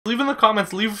leave in the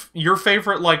comments, leave your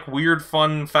favorite, like, weird,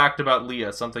 fun fact about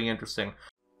Leah, something interesting.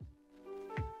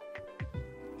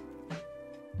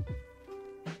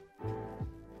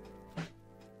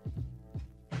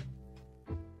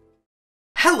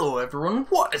 Hello everyone,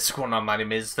 what is going on? My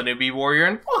name is the Newbie Warrior,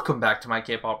 and welcome back to my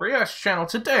K-pop reaction channel.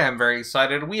 Today I'm very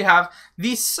excited. We have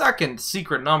the second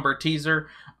Secret Number teaser.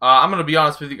 I'm gonna be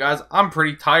honest with you guys, I'm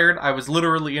pretty tired. I was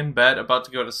literally in bed about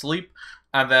to go to sleep,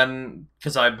 and then,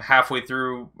 because I'm halfway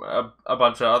through a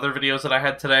bunch of other videos that I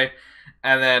had today,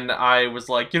 and then I was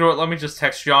like, you know what, let me just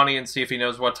text Johnny and see if he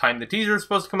knows what time the teaser is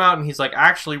supposed to come out, and he's like,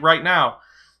 actually, right now.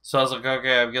 So I was like,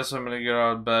 okay, I guess I'm gonna get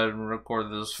out of bed and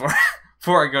record this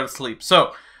before I go to sleep.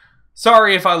 So,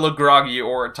 sorry if I look groggy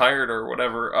or tired or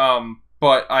whatever,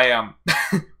 but I am.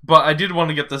 But I did want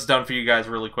to get this done for you guys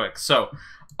really quick. So,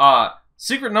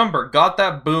 Secret Number, Got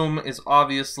That Boom is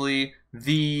obviously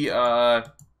the,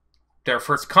 their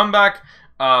first comeback.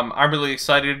 I'm really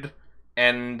excited,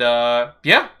 and,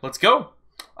 yeah, let's go.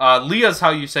 Leah's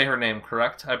how you say her name,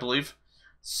 correct, I believe?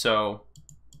 So,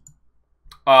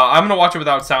 I'm gonna watch it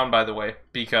without sound, by the way,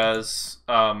 because,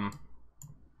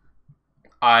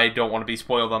 I don't want to be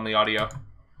spoiled on the audio.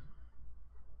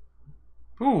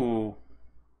 Ooh.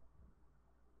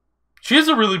 She has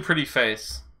a really pretty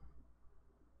face.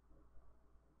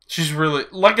 She's really,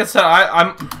 like I said,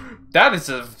 that is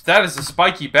a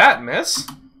spiky bat, miss.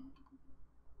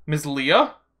 Miss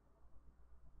Leah?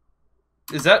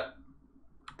 That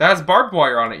has barbed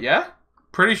wire on it, yeah?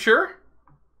 Pretty sure?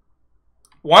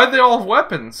 Why do they all have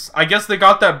weapons? I guess they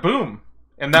got that boom.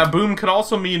 And that boom could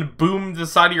also mean boom the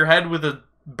side of your head with a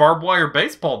barbed wire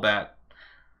baseball bat.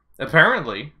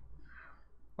 Apparently.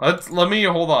 Let me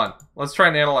hold on. Let's try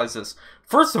and analyze this.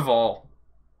 First of all,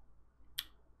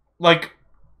 like,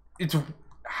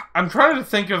 I'm trying to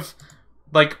think of,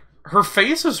 like, her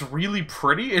face is really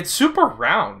pretty. It's super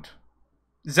round.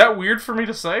 Is that weird for me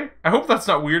to say? I hope that's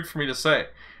not weird for me to say.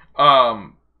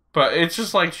 But it's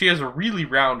just like she has a really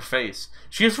round face.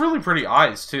 She has really pretty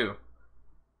eyes too.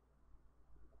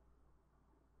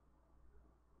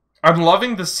 I'm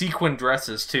loving the sequin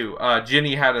dresses too.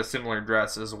 Jinny had a similar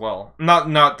dress as well.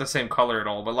 Not the same color at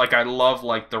all, but like I love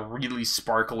like the really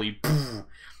sparkly,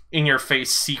 in your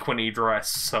face sequiny dress.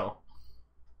 So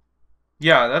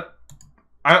yeah,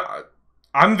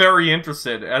 I'm very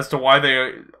interested as to why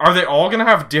are they all gonna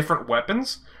have different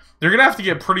weapons? They're gonna have to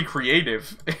get pretty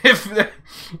creative if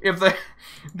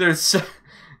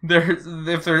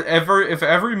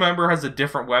every member has a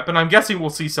different weapon. I'm guessing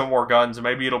we'll see some more guns.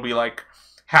 Maybe it'll be like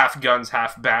half guns,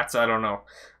 half bats, I don't know.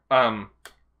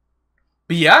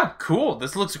 But yeah, cool.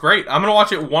 This looks great. I'm gonna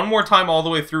watch it one more time all the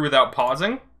way through without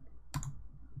pausing.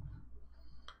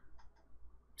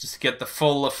 Just to get the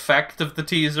full effect of the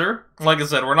teaser. Like I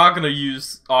said, we're not gonna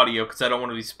use audio because I don't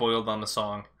want to be spoiled on the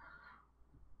song.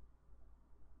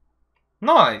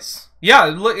 Nice. Yeah,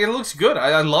 it looks good.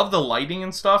 I love the lighting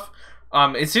and stuff.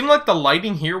 It seemed like the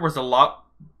lighting here was a lot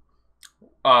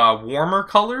warmer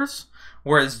colors,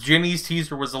 whereas Jinny's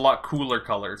teaser was a lot cooler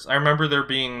colors. I remember there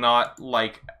being not,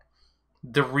 like,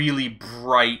 the really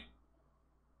bright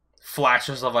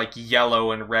flashes of, like,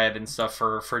 yellow and red and stuff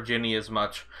for Jinny as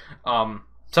much.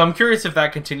 So I'm curious if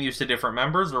that continues to different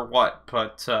members or what.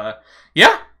 But,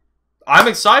 yeah. I'm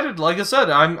excited. Like I said,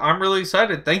 I'm really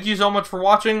excited. Thank you so much for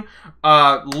watching.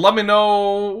 Let me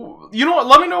know... You know what?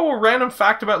 Let me know a random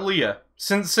fact about Leah.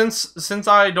 Since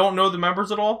I don't know the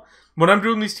members at all, when I'm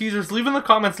doing these teasers, leave in the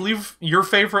comments, leave your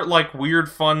favorite, like, weird,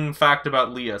 fun fact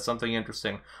about Leah, something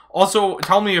interesting. Also,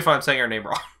 tell me if I'm saying her name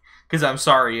wrong, because I'm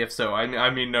sorry if so. I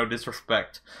mean no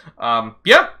disrespect.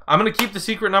 Yeah, I'm going to keep the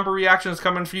Secret Number reactions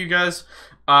coming for you guys.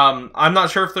 I'm not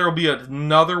sure if there will be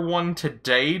another one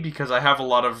today, because I have a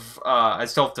lot of, I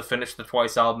still have to finish the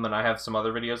Twice album, and I have some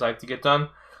other videos I have to get done.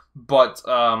 But,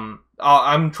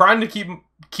 I'm trying to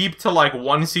keep to, like,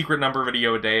 one Secret Number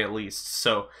video a day at least,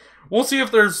 so we'll see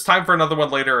if there's time for another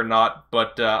one later or not,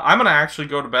 but I'm going to actually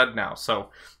go to bed now. So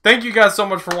thank you guys so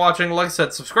much for watching. Like I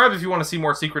said, subscribe if you want to see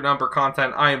more Secret Number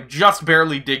content. I am just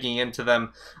barely digging into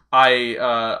them.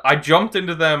 I jumped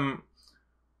into them.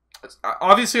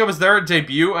 Obviously, I was there at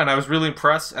debut, and I was really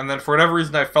impressed, and then for whatever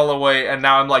reason, I fell away, and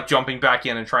now I'm, like, jumping back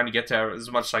in and trying to get to as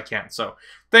much as I can. So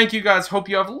thank you guys. Hope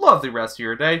you have a lovely rest of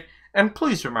your day, and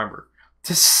please remember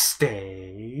to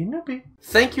stay newbie.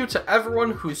 Thank you to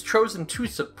everyone who's chosen to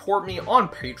support me on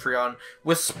Patreon,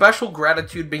 with special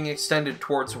gratitude being extended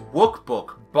towards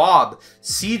Wookbook, Bob,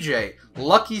 CJ,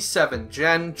 Lucky7,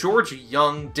 Jen, Georgie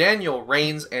Young, Daniel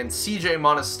Rains, and CJ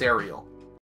Monasterio.